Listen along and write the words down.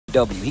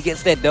W. He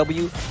gets that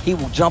W, he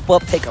will jump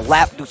up, take a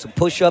lap, do some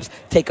push-ups,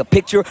 take a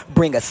picture,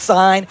 bring a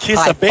sign, kiss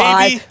high a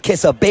baby, five,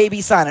 kiss a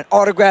baby, sign an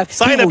autograph.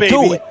 Sign he a will baby.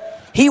 do it.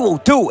 He will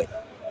do it.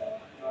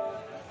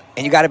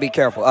 And you got to be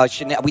careful.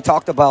 Chanel, we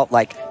talked about,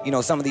 like, you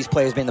know, some of these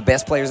players being the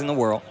best players in the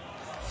world.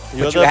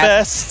 You're the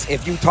best.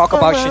 If you talk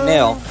about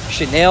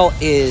Chanel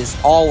is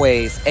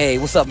always, hey,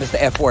 what's up, Mr.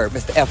 F Word,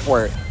 Mr. F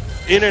Word.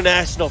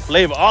 International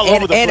flavor all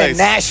over the place.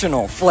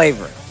 International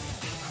flavor.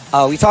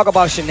 We talk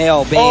about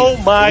Chanel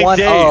being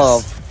one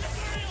of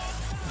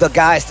the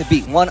guys to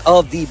beat, one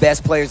of the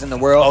best players in the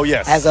world. Oh,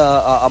 yes. Has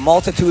a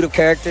multitude of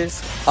characters,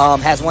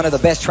 has one of the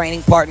best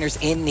training partners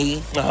in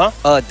Knee,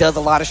 does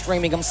a lot of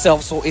streaming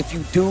himself. So if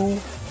you do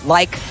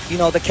like, you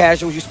know, the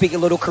casuals, you speak a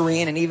little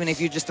Korean, and even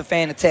if you're just a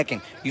fan of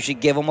Tekken, you should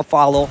give them a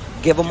follow,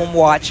 give them a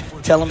watch,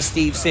 tell them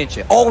Steve sent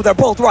you. Oh, they're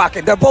both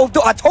rocking. They're both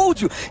I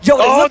told you. Yo,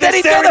 they looked at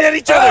each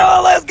other.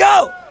 Oh, let's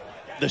go.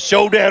 The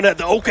showdown at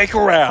the OK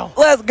Corral.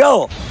 Let's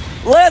go.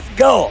 Let's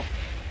go.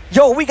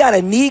 Yo, we got a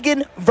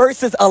Negan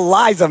versus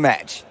Eliza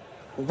match.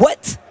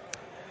 What?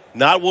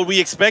 Not what we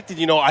expected.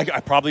 You know, I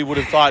probably would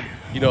have thought,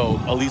 you know,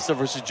 Elisa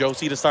versus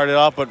Josie to start it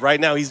off, but right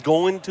now he's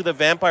going to the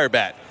Vampire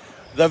Bat.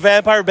 The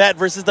Vampire Bat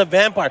versus the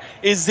Vampire.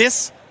 Is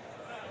this,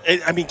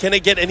 I mean, can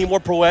it get any more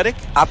poetic?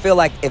 I feel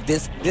like if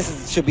this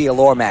should be a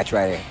lore match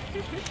right here.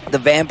 The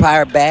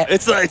Vampire Bat.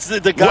 It's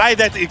the guy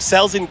that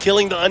excels in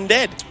killing the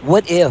undead.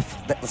 What if,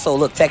 so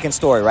look, Tekken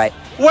story, right?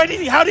 How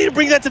did he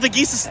bring that to the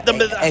geese?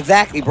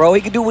 Exactly, bro.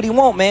 He can do what he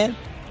want, man.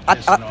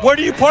 Where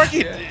do you park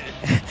it?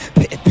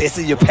 Piss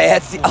in your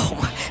pants. Oh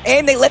my.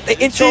 And they let the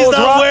intros She's not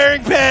rock.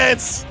 wearing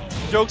pants.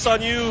 Joke's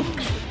on you.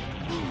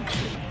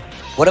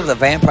 What if the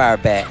Vampire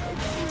Bat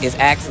is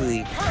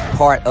actually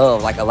part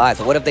of, like,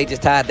 Eliza? What if they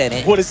just tied that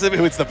in? What is it?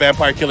 It's the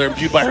vampire killer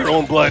imbued by her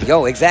own blood.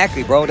 Yo,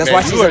 exactly, bro. That's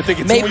why you are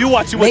thinking you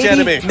watch too much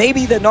anime.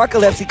 Maybe the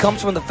narcolepsy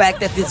comes from the fact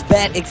that this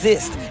bat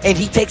exists and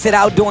he takes it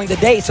out during the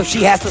day, so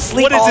she has to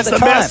sleep all the time.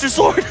 What is this, the Master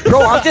Sword?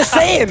 Bro, I'm just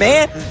saying,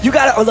 man. You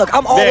gotta look.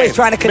 I'm always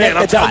trying to connect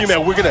the dots. I'm telling you,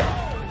 man,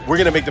 we're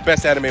gonna make the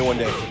best anime one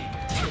day.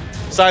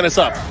 Sign us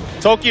up,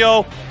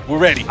 Tokyo. We're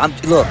ready.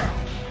 Look,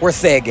 we're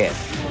Sega.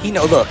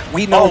 Look,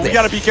 we know this. We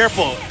gotta be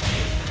careful.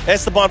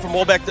 Esteban from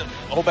hold back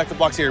the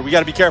box here. We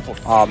got to be careful.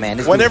 Oh man,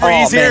 whenever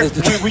he's here,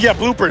 we got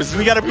bloopers.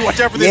 We got to watch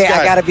out for this guy.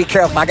 Yeah, I got to be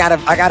careful. I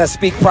gotta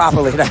speak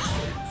properly now.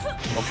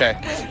 Okay.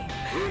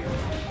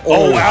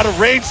 Oh, out of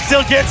range,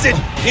 still gets it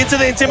into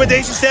the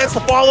intimidation stance.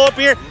 The follow up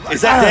here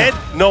is that dead?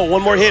 No,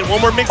 one more hit,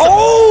 one more mix up.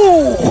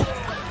 Oh,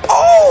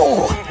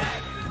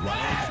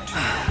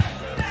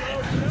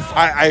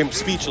 I am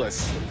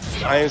speechless.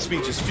 I am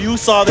speechless. Few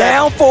saw that.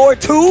 Down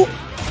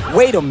 4-2.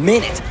 Wait a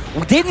minute.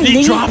 Didn't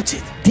he dropped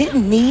it?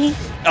 Didn't he?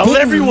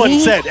 Everyone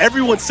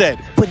said.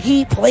 But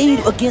he played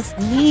against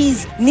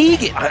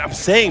Negan. I'm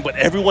saying, but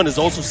everyone has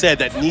also said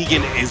that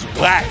Negan is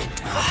whack.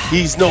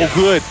 He's no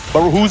good.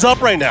 But who's up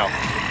right now?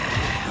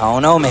 I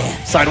don't know,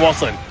 man. Sidewall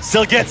Sun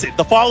still gets it.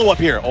 The follow-up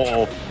here.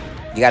 Uh-oh.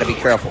 You got to be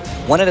careful.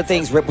 One of the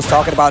things Rip was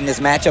talking about in this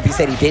matchup, he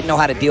said he didn't know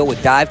how to deal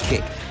with dive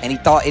kick, and he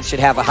thought it should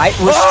have a height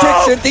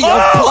restriction, the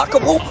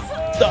unblockable.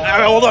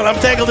 Hold on, I'm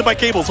tangled in my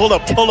cables. Hold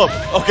up.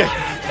 Okay.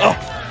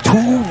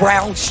 2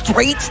 rounds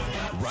straight.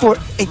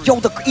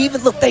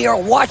 Even look, they are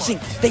watching.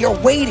 They are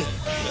waiting.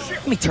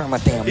 Let me turn my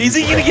damn. Is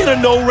he gonna get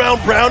a no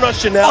round brown on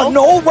Chanel? A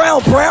no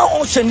round brown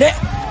on Chanel.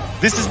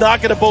 This is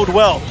not gonna bode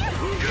well.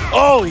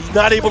 Oh, he's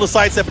not able to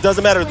sidestep. It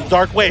doesn't matter. The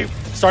dark wave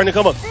starting to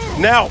come up.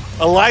 Now,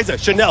 Eliza,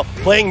 Chanel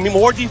playing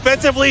more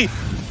defensively.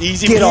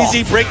 Easy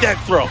peasy, break that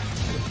throw.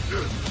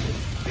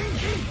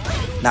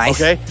 Nice.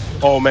 Okay.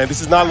 Oh man,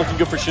 this is not looking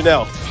good for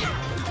Chanel.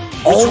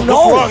 Oh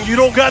no! Wrong? You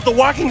don't got The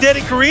Walking Dead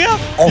in Korea?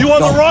 You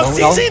on the wrong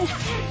season?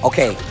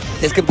 Okay,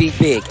 this could be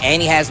big.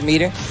 And he has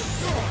meter.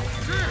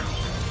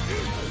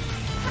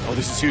 Oh,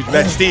 this is huge.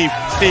 Man, Steve,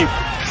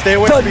 stay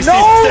away from me, Steve.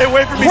 Stay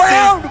away from me,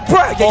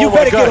 Steve. Yeah, you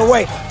better get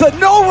away. The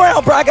no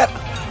round, bro.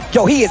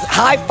 Yo, he is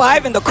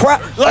high-fiving the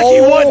crowd. Like he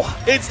won.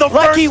 It's the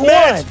first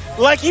match.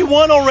 Like he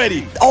won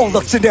already. Oh,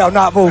 look, Chanel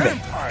not moving.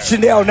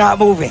 Chanel not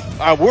moving.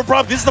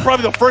 This is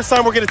probably the first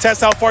time we're going to test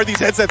how far these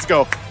headsets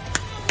go.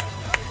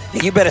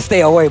 You better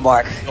stay away,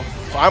 Mark.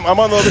 I'm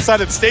on the other side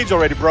of the stage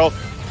already, bro.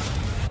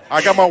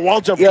 I got my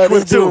wall jump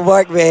equipped too. Dude,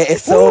 Mark, man,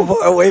 it's so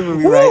far away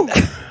from me right now.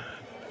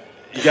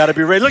 You got to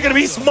be ready. Look at him.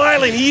 He's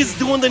smiling. He's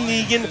doing the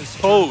Negan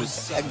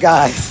pose.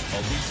 Guys.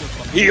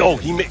 He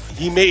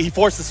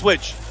forced the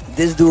switch.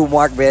 This dude,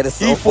 Mark, man, is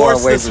so far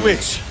away from me. He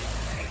forced the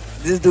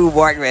switch. This dude,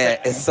 Mark, man,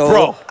 is so...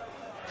 Bro.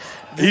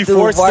 He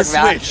forced the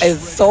switch.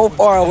 Is so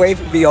far away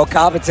from me on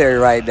commentary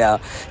right now.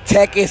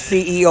 Tekken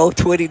CEO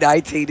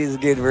 2019 is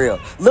getting real.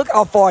 Look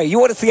how far you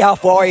want to see how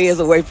far he is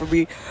away from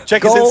me.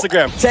 Check his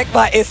Instagram. Check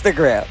my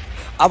Instagram.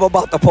 I'm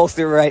about to post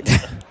it right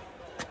now.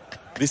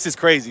 This is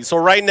crazy. So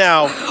right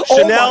now,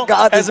 Chanel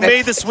has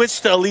made the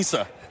switch to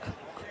Elisa.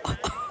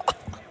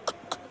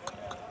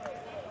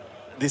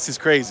 This is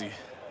crazy.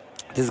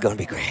 This is gonna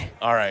be great.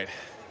 All right.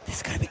 This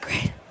is gonna be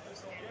great.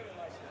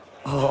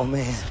 Oh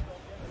man.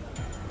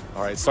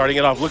 All right, starting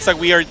it off. Looks like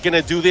we are going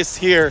to do this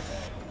here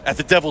at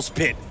the Devil's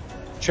Pit.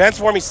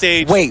 Transforming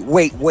stage. Wait.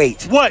 What?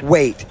 Wait.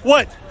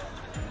 What?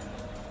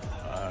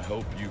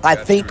 I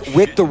think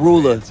Rick the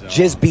Ruler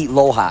just beat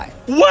Lowhigh.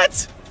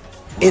 What?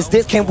 Is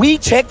this? Can we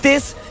check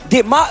this?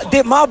 Did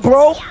my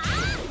bro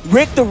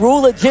Rick the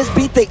Ruler just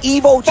beat the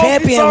Evo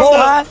champion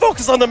Lowhigh?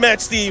 Focus on the match,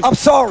 Steve. I'm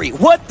sorry.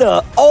 What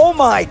the? Oh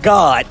my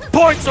God!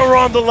 Points are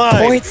on the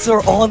line. Points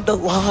are on the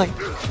line.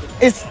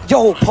 It's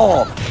yo,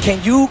 Paul.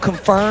 Can you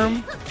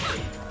confirm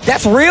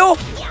that's real?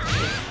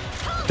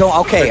 Don't.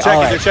 Okay. They're checking.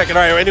 All right. They're checking.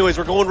 All right. Anyways,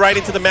 we're going right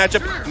into the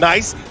matchup.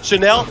 Nice.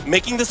 Chanel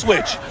making the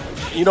switch.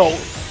 You know,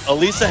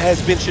 Elisa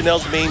has been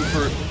Chanel's main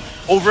for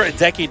over a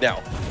decade now,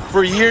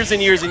 for years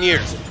and years and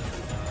years.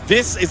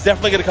 This is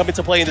definitely going to come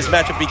into play in this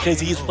matchup because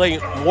he's playing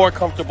more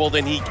comfortable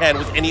than he can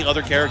with any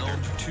other character.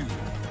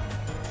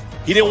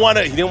 He didn't want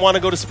to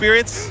go to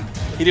spirits.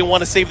 He didn't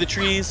want to save the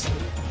trees.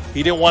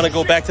 He didn't want to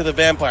go back to the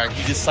vampire.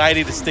 He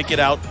decided to stick it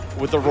out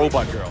with the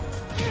robot girl.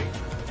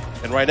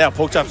 And right now,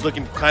 Pokchop's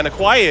looking kind of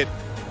quiet.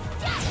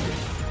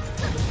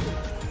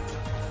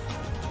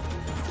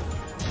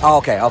 Oh,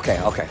 okay.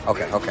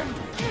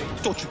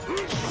 Don't you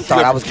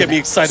Thought I was get me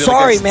excited.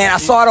 Sorry, man. I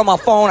saw it on my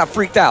phone. I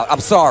freaked out. I'm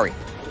sorry.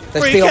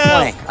 They're Freak still out.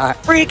 playing. All right.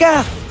 Freak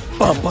out.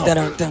 Bum, bum. Dun,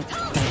 dun, dun,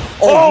 dun.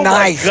 Oh,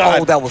 nice. My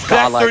God. Oh, that was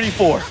Back godlike.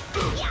 34.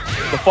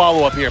 The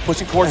follow-up here,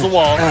 pushing towards the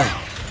wall.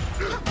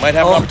 Might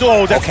have an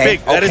oh, that's okay,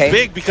 big. That is okay.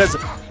 big because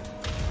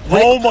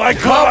oh my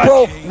God.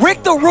 Bro,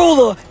 Rick the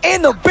Ruler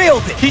in the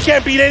building. He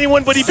can't beat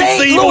anyone, but he beats the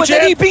St. Evo Louis,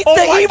 champ. and he beat Oh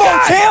the my Evo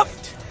God. champ.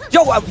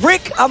 Yo,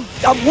 Rick, I'm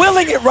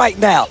willing it right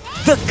now.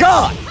 The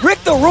God, Rick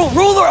the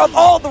ruler of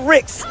all the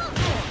Ricks.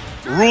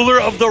 Ruler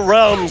of the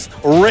realms,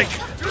 Rick.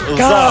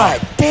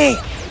 God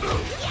damn.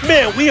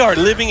 Man, we are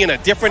living in a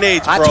different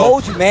age, bro. I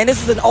told you, man,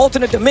 this is an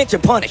alternate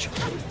dimension punish.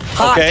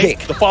 Hot Okay,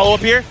 kick. the follow-up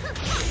here.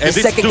 And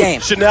The second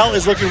game. Chanel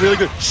is looking really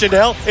good.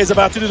 Chanel is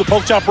about to do the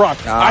Pokchop Rock.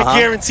 I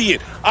guarantee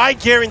it. I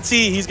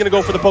guarantee he's going to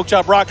go for the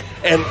Pokchop Rock,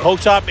 and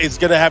Pokchop is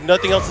going to have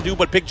nothing else to do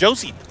but pick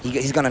Josie.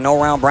 He's going to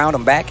no-round brown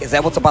him back? Is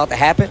that what's about to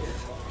happen?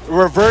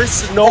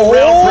 Reverse no-round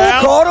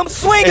brown. Caught him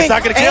swinging. It's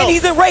not going to kill. And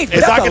he's in rage.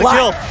 It's not going to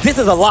kill. This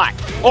is a lot.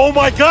 Oh,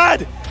 my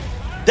God.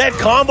 That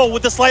combo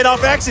with the slide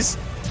off axis.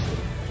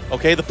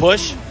 Okay, the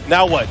push.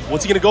 Now what?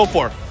 What's he going to go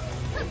for?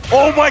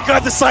 Oh, my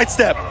God, the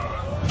sidestep.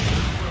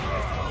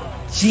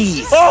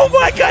 Jeez. Oh,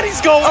 my God,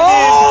 he's going in.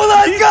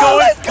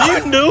 Let's go.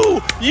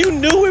 You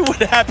knew it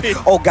would happen.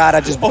 Oh, God,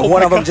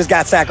 one of them just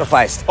got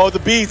sacrificed. Oh, the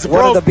beads broke.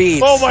 One of the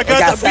beads. Oh, my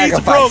God, the beads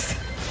broke.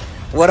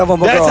 One of them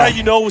broke. That's how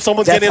you know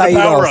someone's getting the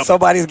power up.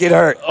 Somebody's getting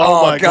hurt.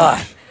 Oh my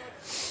God.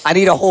 I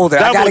need a holder.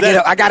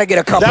 I gotta get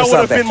a cup or something.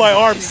 That would have been my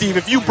arm, Steve.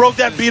 If you broke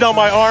that bead on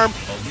my arm,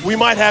 we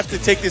might have to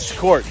take this to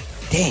court.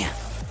 Damn.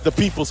 The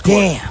people's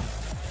court.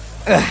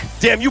 Damn.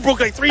 Damn, you broke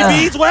like 3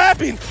 beads? What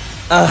happened?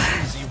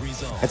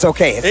 It's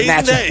okay. It's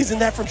natural. Isn't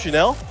that from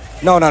Chanel?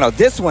 No.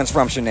 This one's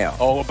from Chanel.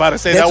 Oh, I'm about to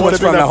say this that would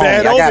have been a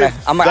bad omen.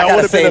 That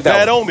would have been a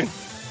bad omen.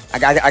 I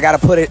gotta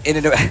put it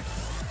in.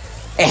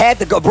 It had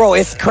to go, bro.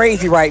 It's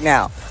crazy right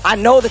now. I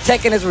know the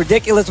Tekken is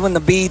ridiculous when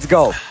the beads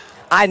go.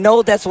 I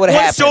know that's what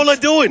happens. What's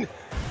Shola doing?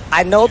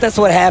 I know that's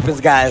what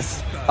happens,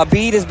 guys. A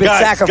bead has been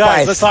sacrificed.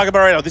 Guys, let's talk about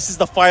it right now. This is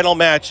the final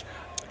match.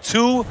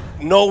 2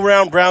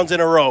 no-round browns in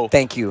a row.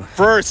 Thank you.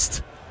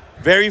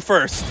 Very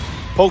first,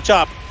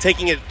 Pokchop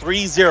taking it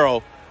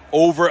 3-0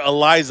 over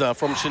Eliza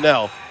from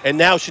Chanel. And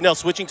now Chanel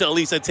switching to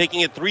Elisa,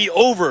 taking it 3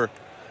 over.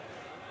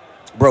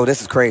 Bro,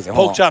 this is crazy.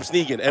 Pokchop's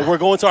Negan. And we're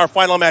going to our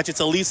final match. It's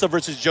Elisa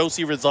versus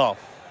Josie Rizal.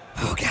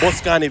 Oh, God.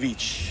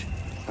 Boskanevich.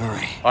 All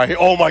right.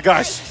 Oh, my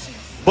gosh.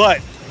 But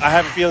I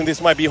have a feeling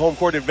this might be home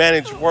court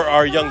advantage for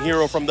our young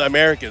hero from the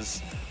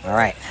Americas. All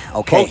right.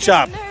 Okay.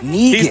 Pokchop.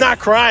 Negan. He's not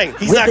crying.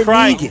 He's not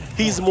crying. Negan.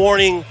 He's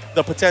mourning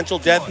the potential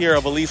death here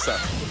of Elisa.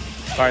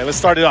 All right, let's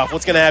start it off.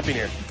 What's going to happen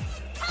here?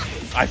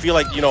 I feel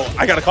like,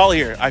 I got to call it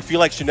here. I feel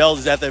like Chanel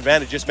is at the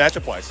advantage just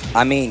matchup-wise.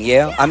 I mean,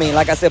 yeah. I mean,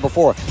 like I said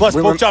before. Plus,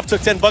 Pokchop took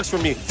 $10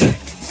 from me.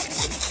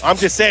 I'm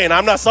just saying.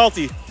 I'm not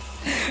salty.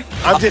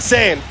 I'm just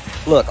saying.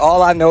 Look,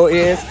 all I know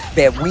is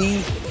that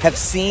we've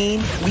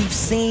seen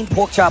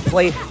Pokchop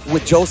play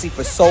with Josie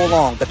for so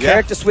long. The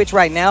character switch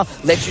right now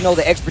lets you know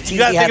the expertise you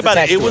gotta he has think about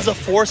attached it. It to was a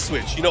force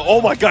switch. Oh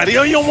my God,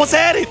 he almost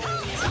had it.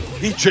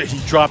 He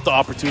dropped the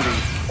opportunity.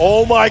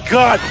 Oh my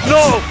God,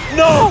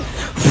 no.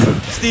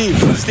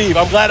 Steve,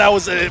 I'm glad I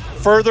was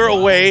further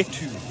away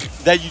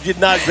that you did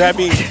not grab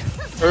me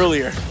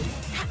earlier.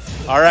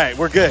 All right,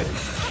 we're good.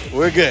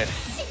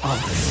 Oh,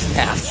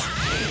 yes.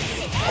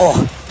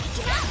 Oh.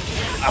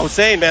 I was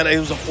saying, man, it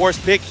was a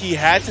forced pick. He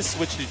had to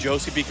switch to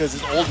Josie because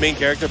his old main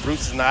character,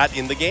 Bruce, is not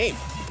in the game.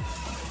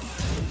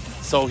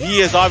 So he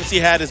has obviously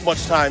had as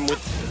much time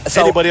with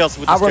anybody else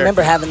with this I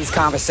remember character. having this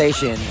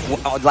conversation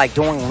like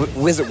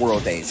during Wizard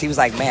World days. He was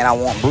like, man, I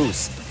want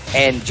Bruce.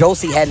 And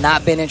Josie had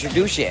not been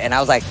introduced yet. And I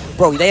was like,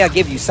 bro, they'll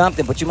give you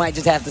something, but you might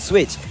just have to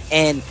switch.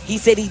 And he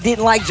said he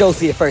didn't like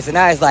Josie at first. And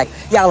now he's like,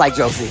 yeah, I like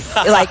Josie.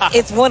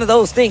 It's one of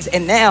those things.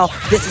 And now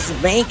this is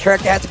his main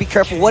character. Has to be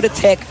careful. What a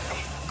tech.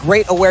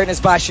 Great awareness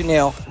by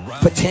Chanel.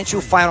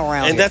 Potential final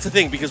round. And that's the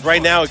thing, because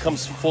right now it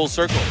comes full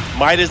circle.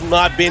 Might has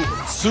not been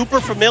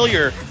super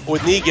familiar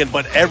with Negan,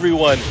 but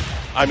everyone,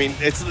 I mean,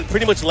 it's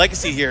pretty much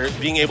legacy here,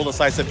 being able to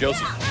sidestep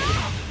Josie.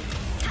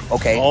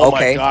 Okay, Oh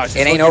okay. my gosh.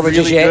 It ain't over really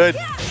just yet. good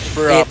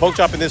for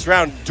Pokchop in this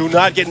round. Do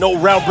not get no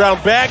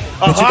round back.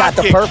 But you got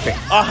the perfect.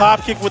 A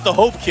hop kick with the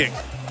hope kick.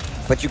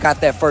 But you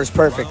got that first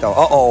perfect though.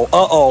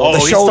 Uh-oh. The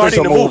he's shoulders starting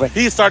are to move. moving.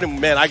 He's starting.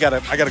 Man, I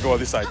gotta go on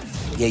this side.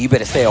 Yeah, you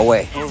better stay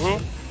away.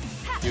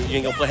 Mm-hmm. You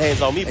ain't gonna put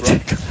hands on me, bro.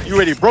 You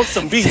already broke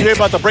some beats. You ain't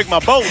about to break my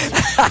bones.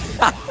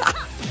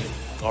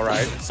 All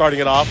right, starting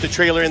it off. The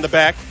trailer in the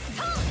back.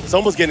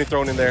 Someone's getting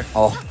thrown in there.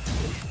 Oh.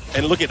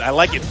 And look at, I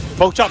like it.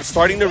 Pokchop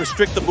starting to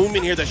restrict the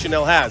movement here that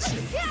Chanel has.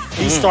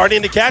 He's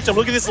starting to catch him.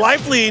 Look at this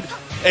life lead.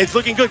 And it's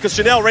looking good because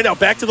Chanel right now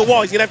back to the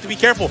wall. He's gonna have to be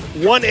careful.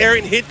 One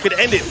errant hit could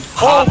end it.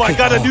 Oh my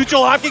God, a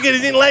neutral hop kick and it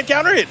didn't land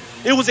counter hit.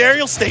 It was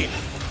aerial state.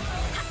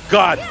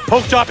 God,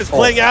 Pokchop is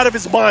playing out of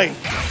his mind.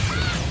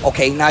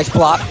 Okay, nice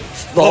block.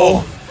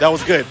 Oh, that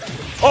was good.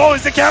 Oh,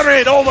 it's the counter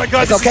hit. Oh my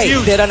God, it's okay.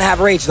 They doesn't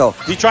have rage though.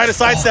 He tried to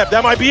sidestep.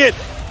 That might be it.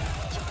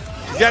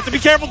 You have to be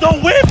careful.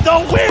 Don't whip.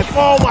 Don't whip.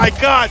 Oh my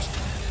gosh.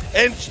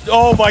 And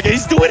oh my God,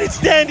 he's doing it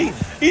standing.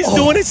 He's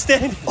doing it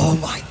standing. Oh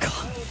my God.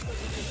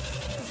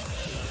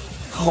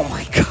 Oh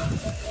my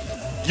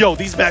God. Yo,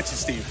 these matches,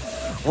 Steve.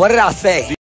 What did I say?